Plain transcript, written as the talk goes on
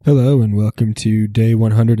Hello and welcome to day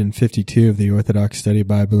 152 of the Orthodox Study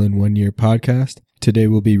Bible in 1 Year podcast. Today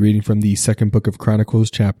we'll be reading from the second book of Chronicles,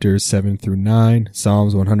 chapters 7 through 9,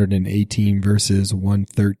 Psalms 118 verses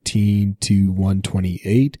 113 to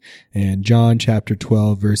 128, and John chapter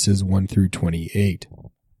 12 verses 1 through 28.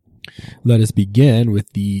 Let us begin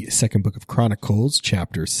with the second book of Chronicles,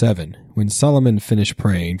 chapter 7. When Solomon finished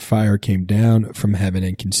praying, fire came down from heaven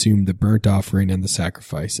and consumed the burnt offering and the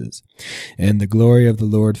sacrifices. And the glory of the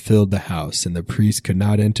Lord filled the house, and the priest could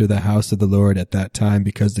not enter the house of the Lord at that time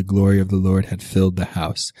because the glory of the Lord had filled the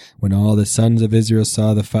house. When all the sons of Israel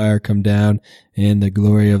saw the fire come down and the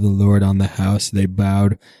glory of the Lord on the house, they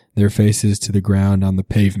bowed their faces to the ground on the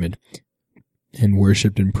pavement and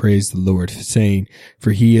worshipped and praised the Lord, saying,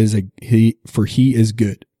 For he is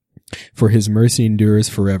good, for his mercy endures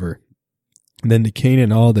forever. Then the king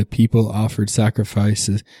and all the people offered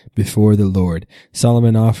sacrifices before the Lord.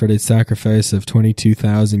 Solomon offered a sacrifice of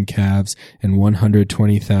 22,000 calves and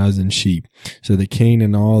 120,000 sheep. So the king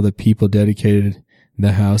and all the people dedicated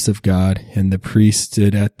the house of God, and the priests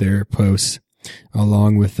stood at their posts,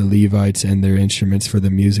 along with the Levites and their instruments for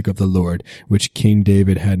the music of the Lord, which King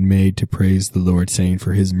David had made to praise the Lord, saying,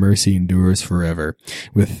 For his mercy endures forever,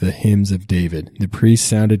 with the hymns of David. The priests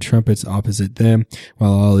sounded trumpets opposite them,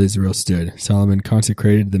 while all Israel stood. Solomon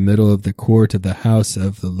consecrated the middle of the court of the house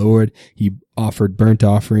of the Lord. He offered burnt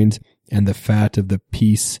offerings and the fat of the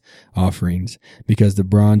peace offerings, because the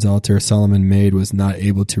bronze altar Solomon made was not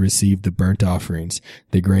able to receive the burnt offerings,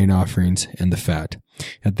 the grain offerings, and the fat.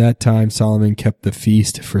 At that time Solomon kept the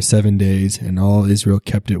feast for 7 days, and all Israel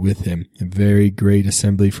kept it with him, a very great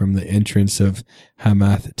assembly from the entrance of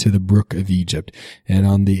Hamath to the brook of Egypt. And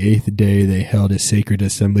on the 8th day they held a sacred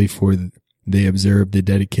assembly, for they observed the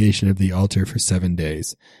dedication of the altar for 7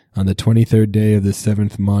 days. On the 23rd day of the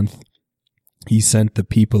 7th month, he sent the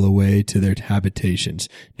people away to their habitations,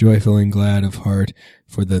 joyful and glad of heart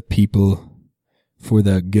for the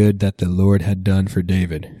good that the Lord had done for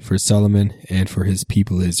David, for Solomon, and for his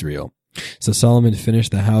people Israel. So Solomon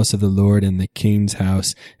finished the house of the Lord and the king's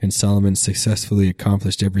house, and Solomon successfully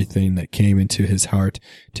accomplished everything that came into his heart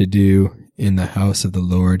to do in the house of the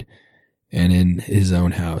Lord and in his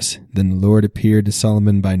own house. Then the Lord appeared to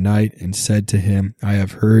Solomon by night and said to him, I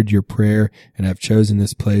have heard your prayer and have chosen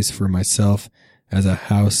this place for myself as a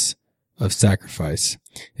house of sacrifice.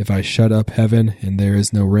 If I shut up heaven and there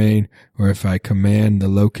is no rain, or if I command the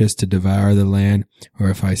locust to devour the land, or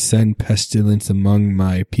if I send pestilence among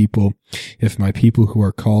my people, if my people who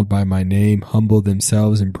are called by my name humble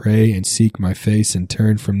themselves and pray and seek my face and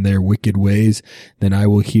turn from their wicked ways, then I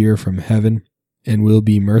will hear from heaven and will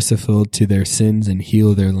be merciful to their sins and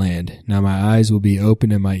heal their land. Now my eyes will be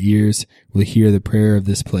open and my ears will hear the prayer of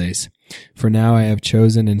this place. For now I have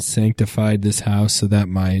chosen and sanctified this house so that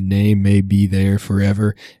my name may be there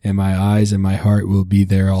forever, and my eyes and my heart will be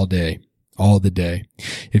there all the day.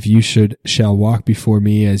 If you shall walk before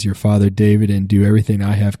me as your father David and do everything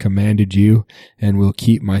I have commanded you, and will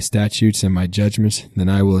keep my statutes and my judgments, then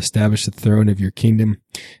I will establish the throne of your kingdom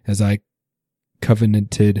as I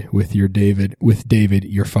covenanted with David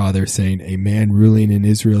your father, saying, A man ruling in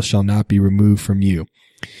Israel shall not be removed from you.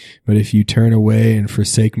 But if you turn away and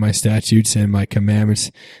forsake my statutes and my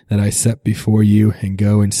commandments that I set before you, and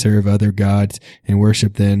go and serve other gods and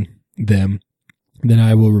worship them, then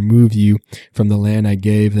I will remove you from the land I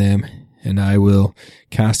gave them, and I will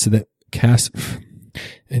cast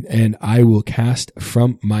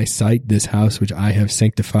from my sight this house which I have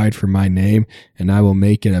sanctified for my name, and I will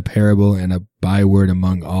make it a parable and a byword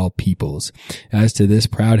among all peoples. As to this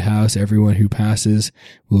proud house, everyone who passes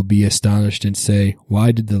will be astonished and say,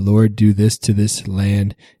 Why did the Lord do this to this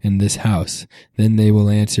land and this house? Then they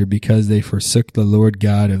will answer, Because they forsook the Lord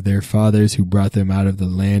God of their fathers, who brought them out of the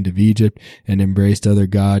land of Egypt, and embraced other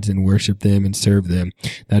gods and worshipped them and served them.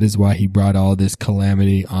 That is why he brought all this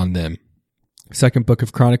calamity on them. Second book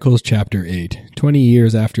of Chronicles, chapter 8. 20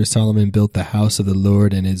 years after Solomon built the house of the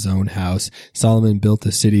Lord and his own house, Solomon built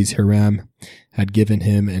the cities Hiram had given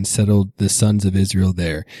him and settled the sons of Israel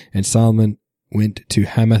there. And Solomon went to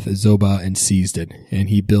Hamath Zobah and seized it. And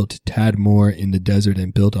he built Tadmor in the desert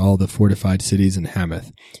and built all the fortified cities in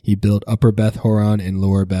Hamath. He built Upper Beth Horon and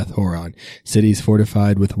Lower Beth Horon, cities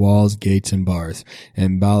fortified with walls, gates, and bars.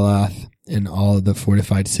 And Baalath and all the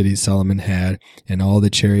fortified cities Solomon had, and all the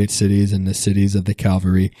chariot cities and the cities of the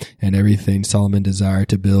cavalry, and everything Solomon desired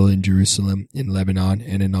to build in Jerusalem, in Lebanon,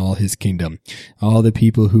 and in all his kingdom. All the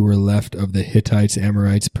people who were left of the Hittites,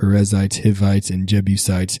 Amorites, Perizzites, Hivites, and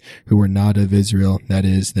Jebusites, who were not of Israel, that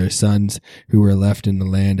is, their sons, who were left in the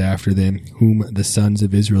land after them, whom the sons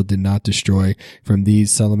of Israel did not destroy, from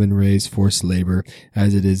these Solomon raised forced labor,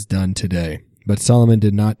 as it is done today. But Solomon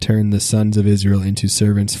did not turn the sons of Israel into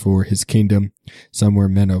servants for his kingdom. Some were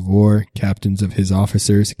men of war, captains of his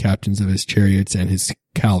officers, captains of his chariots and his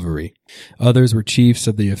cavalry. Others were chiefs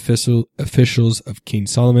of the officials of King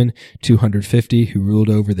Solomon, 250, who ruled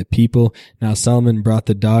over the people. Now Solomon brought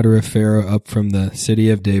the daughter of Pharaoh up from the city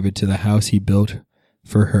of David to the house he built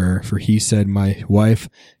for her, for he said, My wife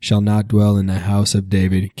shall not dwell in the house of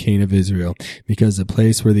David, king of Israel, because the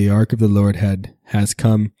place where the ark of the Lord has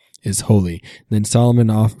come is holy. Then Solomon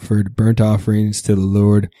offered burnt offerings to the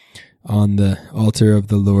Lord on the altar of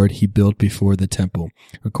the Lord he built before the temple,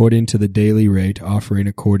 according to the daily rate, offering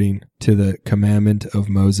according to the commandment of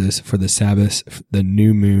Moses for the Sabbaths, the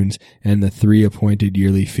new moons, and the 3 appointed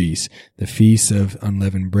yearly feasts, the feast of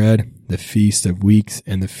unleavened bread, the feast of weeks,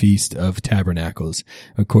 and the feast of tabernacles,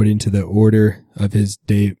 according to the order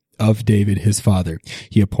of David his father.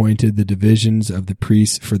 He appointed the divisions of the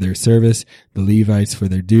priests for their service, the Levites for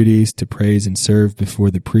their duties, to praise and serve before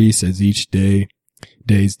the priests as each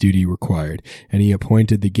day's duty required. And he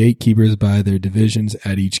appointed the gatekeepers by their divisions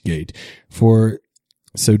at each gate.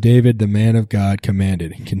 So David, the man of God,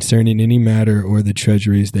 commanded, concerning any matter or the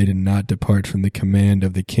treasuries, they did not depart from the command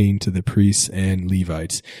of the king to the priests and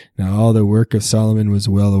Levites. Now all the work of Solomon was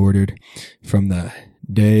well ordered from the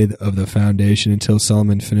day of the foundation until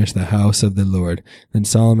Solomon finished the house of the Lord. Then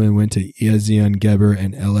Solomon went to Ezion-Geber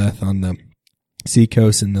and Eleth on the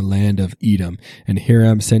seacoast in the land of Edom, and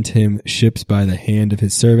Hiram sent him ships by the hand of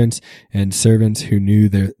his servants, and servants who knew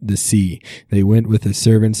the sea. They went with the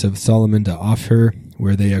servants of Solomon to Ophir,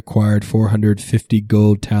 where they acquired 450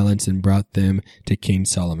 gold talents and brought them to King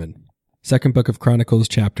Solomon. Second book of Chronicles,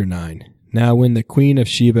 chapter 9. Now when the queen of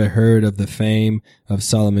Sheba heard of the fame of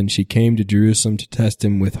Solomon, she came to Jerusalem to test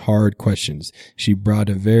him with hard questions. She brought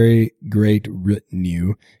a very great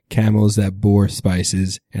retinue, camels that bore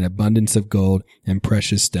spices, and abundance of gold and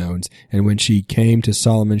precious stones. And when she came to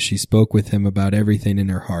Solomon, she spoke with him about everything in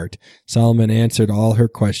her heart. Solomon answered all her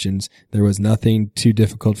questions. There was nothing too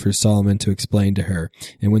difficult for Solomon to explain to her.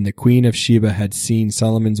 And when the queen of Sheba had seen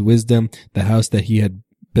Solomon's wisdom, the house that he had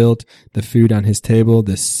built, the food on his table,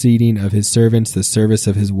 the seating of his servants, the service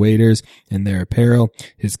of his waiters and their apparel,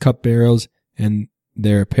 his cupbearers and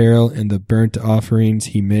their apparel, and the burnt offerings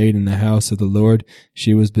he made in the house of the Lord,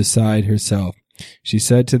 she was beside herself. She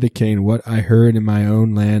said to the king, What I heard in my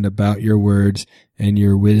own land about your words and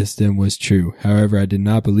your wisdom was true. However, I did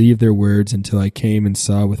not believe their words until I came and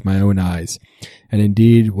saw with my own eyes. And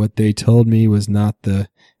indeed, what they told me was not the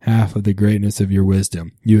half of the greatness of your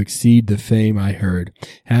wisdom. You exceed the fame I heard.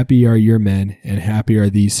 Happy are your men, and happy are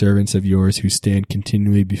these servants of yours who stand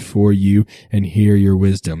continually before you and hear your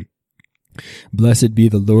wisdom. Blessed be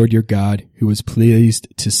the Lord your God, who was pleased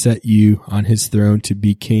to set you on his throne to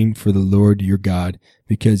be king for the Lord your God,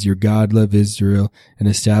 because your God loved Israel and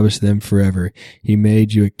established them forever. He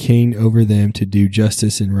made you a king over them to do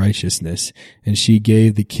justice and righteousness. And she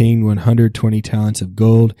gave the king 120 talents of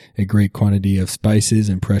gold, a great quantity of spices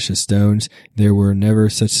and precious stones. There were never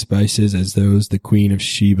such spices as those the queen of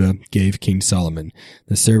Sheba gave King Solomon.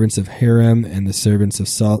 The servants of Hiram and the servants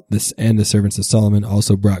of Solomon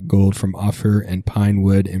also brought gold from Ophir and pine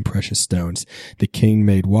wood and precious stones. The king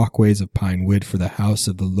made walkways of pine wood for the house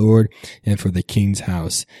of the Lord and for the king's house,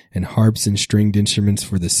 and harps and stringed instruments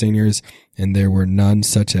for the singers, and there were none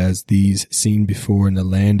such as these seen before in the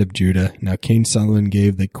land of Judah. Now King Solomon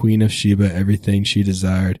gave the queen of Sheba everything she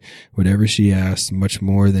desired, whatever she asked, much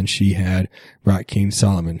more than she had brought King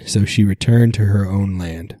Solomon. So she returned to her own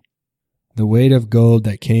land. The weight of gold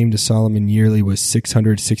that came to Solomon yearly was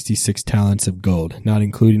 666 talents of gold, not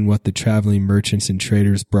including what the traveling merchants and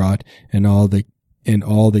traders brought, and all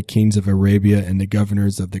the kings of Arabia and the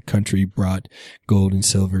governors of the country brought gold and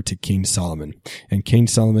silver to King Solomon. And King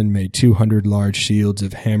Solomon made 200 large shields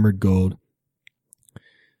of hammered gold.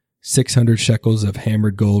 600 shekels of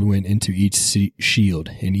hammered gold went into each shield,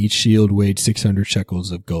 and each shield weighed 600 shekels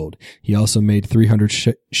of gold. He also made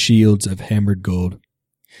 300 shields of hammered gold.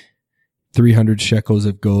 300 shekels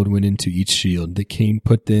of gold went into each shield. The king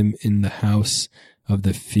put them in the house of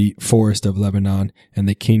the forest of Lebanon, and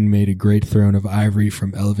the king made a great throne of ivory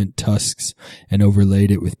from elephant tusks and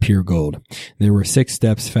overlaid it with pure gold. There were 6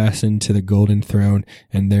 steps fastened to the golden throne,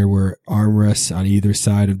 and there were armrests on either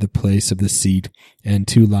side of the place of the seat, and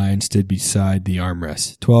 2 lions stood beside the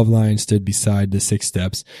armrests. 12 lions stood beside the 6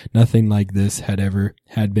 steps. Nothing like this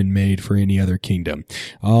had been made for any other kingdom.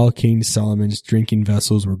 All King Solomon's drinking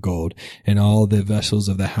vessels were gold, and all the vessels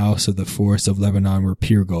of the house of the forest of Lebanon were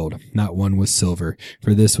pure gold. Not one was silver,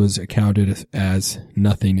 for this was accounted as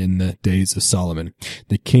nothing in the days of Solomon.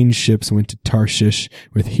 The king's ships went to Tarshish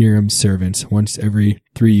with Hiram's servants. Once every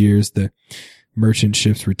 3 years the merchant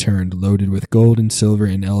ships returned, loaded with gold and silver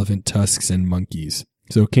and elephant tusks and monkeys.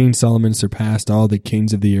 So King Solomon surpassed all the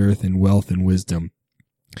kings of the earth in wealth and wisdom.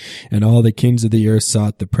 And all the kings of the earth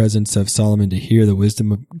sought the presence of Solomon to hear the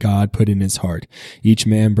wisdom of God put in his heart. Each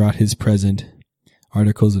man brought his present,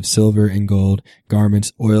 articles of silver and gold,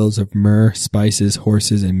 garments, oils of myrrh, spices,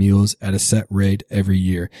 horses, and mules at a set rate every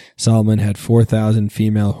year. Solomon had 4,000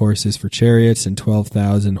 female horses for chariots and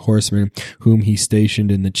 12,000 horsemen, whom he stationed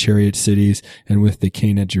in the chariot cities and with the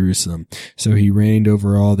king at Jerusalem. So he reigned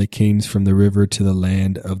over all the kings from the river to the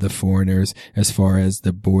land of the foreigners, as far as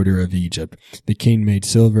the border of Egypt. The king made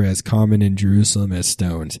silver as common in Jerusalem as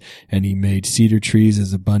stones, and he made cedar trees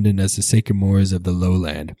as abundant as the sycamores of the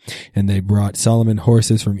lowland. And they brought Solomon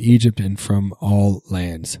horses from Egypt and from all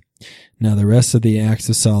lands. Now the rest of the acts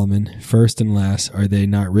of Solomon, first and last, are they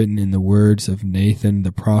not written in the words of Nathan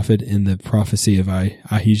the prophet, in the prophecy of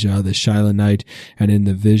Ahijah the Shilonite, and in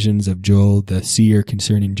the visions of Joel the seer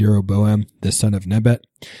concerning Jeroboam the son of Nebat?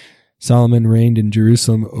 Solomon reigned in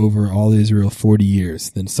Jerusalem over all Israel 40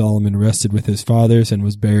 years. Then Solomon rested with his fathers and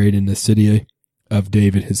was buried in the city of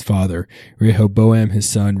David his father. Rehoboam his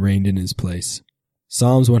son reigned in his place.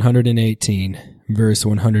 Psalms 118, verse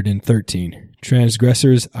 113.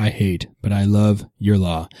 Transgressors I hate, but I love your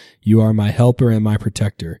law. You are my helper and my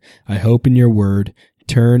protector. I hope in your word.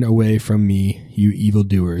 Turn away from me, you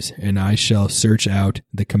evildoers, and I shall search out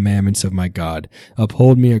the commandments of my God.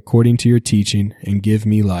 Uphold me according to your teaching, and give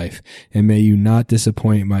me life, and may you not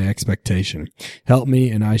disappoint my expectation. Help me,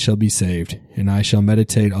 and I shall be saved, and I shall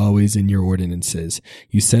meditate always in your ordinances.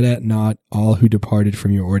 You set at naught all who departed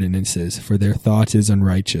from your ordinances, for their thought is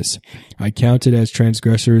unrighteous. I counted as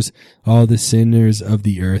transgressors all the sinners of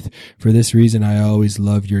the earth. For this reason I always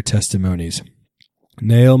loved your testimonies.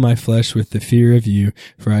 Nail my flesh with the fear of you,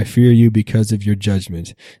 for I fear you because of your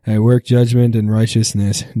judgment. I work judgment and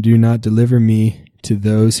righteousness. Do not deliver me to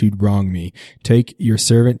those who wrong me. Take your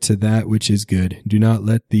servant to that which is good. Do not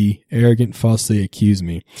let the arrogant falsely accuse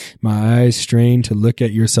me. My eyes strain to look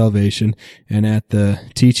at your salvation and at the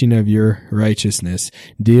teaching of your righteousness.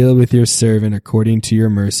 Deal with your servant according to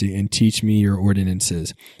your mercy and teach me your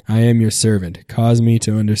ordinances. I am your servant. Cause me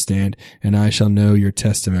to understand, and I shall know your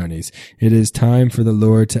testimonies. It is time for the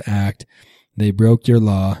Lord to act. They broke your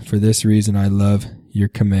law. For this reason I love your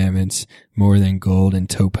commandments more than gold and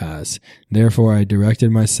topaz. Therefore I directed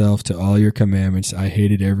myself to all your commandments. I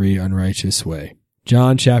hated every unrighteous way.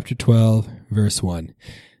 John chapter 12, verse 1.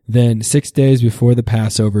 Then 6 days before the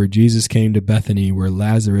Passover, Jesus came to Bethany, where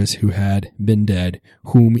Lazarus, who had been dead,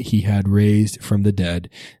 whom he had raised from the dead.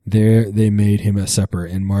 There they made him a supper,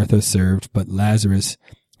 and Martha served, but Lazarus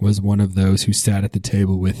was one of those who sat at the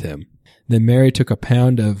table with him. Then Mary took a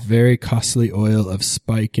pound of very costly oil of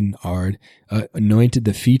spikenard, anointed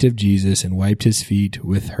the feet of Jesus, and wiped his feet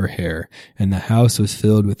with her hair. And the house was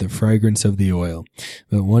filled with the fragrance of the oil.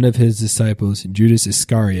 But one of his disciples, Judas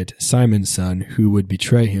Iscariot, Simon's son, who would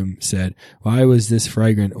betray him, said, Why was this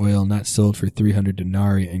fragrant oil not sold for 300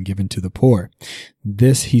 denarii and given to the poor?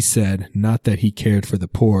 This he said, not that he cared for the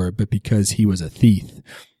poor, but because he was a thief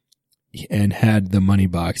and had the money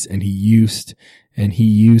box, and he used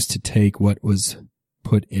to take what was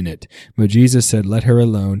put in it. But Jesus said, Let her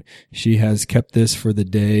alone. She has kept this for the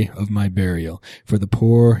day of my burial. For the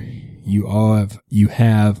poor you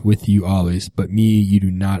have with you always, but me you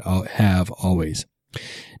do not have always.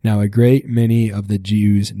 Now a great many of the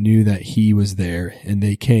Jews knew that he was there, and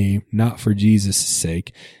they came, not for Jesus'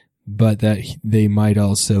 sake, but that they might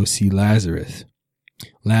also see Lazarus,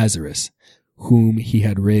 whom he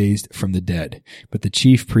had raised from the dead. But the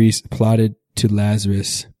chief priests plotted to put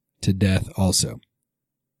Lazarus to death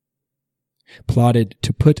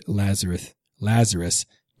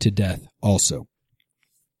also.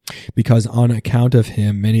 Because on account of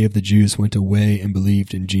him many of the Jews went away and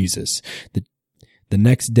believed in Jesus. The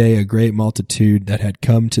next day a great multitude that had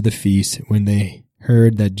come to the feast, when they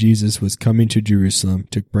heard that Jesus was coming to Jerusalem,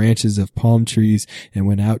 took branches of palm trees and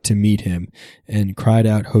went out to meet him, and cried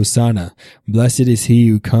out, Hosanna! Blessed is he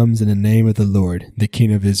who comes in the name of the Lord, the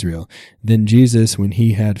King of Israel. Then Jesus, when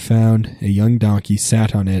he had found a young donkey,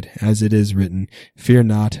 sat on it, as it is written, Fear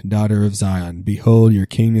not, daughter of Zion. Behold, your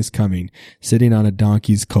king is coming, sitting on a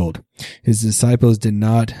donkey's colt. His disciples did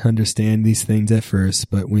not understand these things at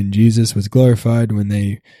first, but when Jesus was glorified, when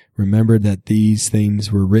they remembered that these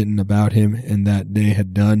things were written about him, and that they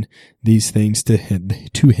had done these things to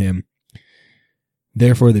him.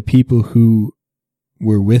 Therefore the people who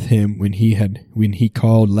were with him when he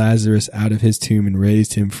called Lazarus out of his tomb and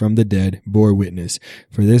raised him from the dead bore witness.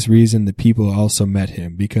 For this reason the people also met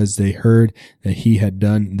him, because they heard that he had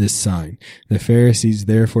done this sign. The Pharisees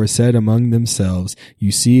therefore said among themselves,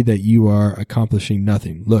 "You see that you are accomplishing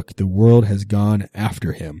nothing. Look, the world has gone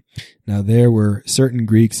after him." Now there were certain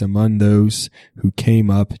Greeks among those who came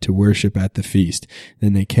up to worship at the feast.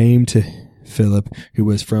 Then they came to Philip, who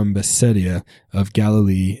was from Bethsaida of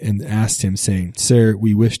Galilee, and asked him, saying, "Sir,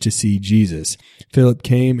 we wish to see Jesus." Philip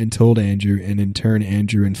came and told Andrew, and in turn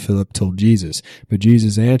Andrew and Philip told Jesus. But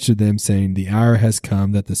Jesus answered them, saying, "The hour has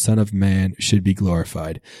come that the Son of Man should be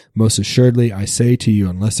glorified. Most assuredly I say to you,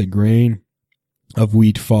 unless a grain of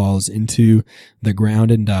wheat falls into the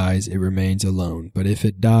ground and dies, it remains alone. But if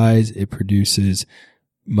it dies, it produces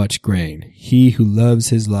much grain. He who loves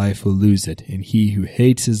his life will lose it, and he who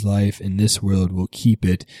hates his life in this world will keep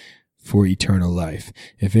it for eternal life.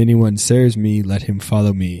 If anyone serves me, let him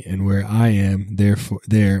follow me, and where I am,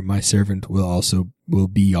 there my servant will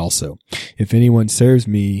be also. If anyone serves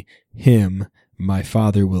me, him my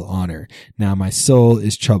Father will honor. Now my soul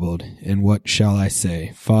is troubled, and what shall I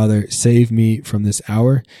say? Father, save me from this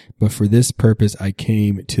hour, but for this purpose I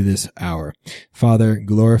came to this hour. Father,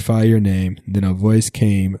 glorify your name. Then a voice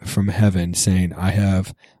came from heaven, saying, I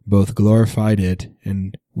have both glorified it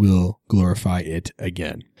and will glorify it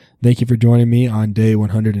again. Thank you for joining me on day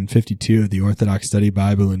 152 of the Orthodox Study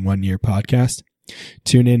Bible in 1 Year podcast.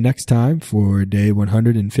 Tune in next time for day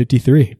 153.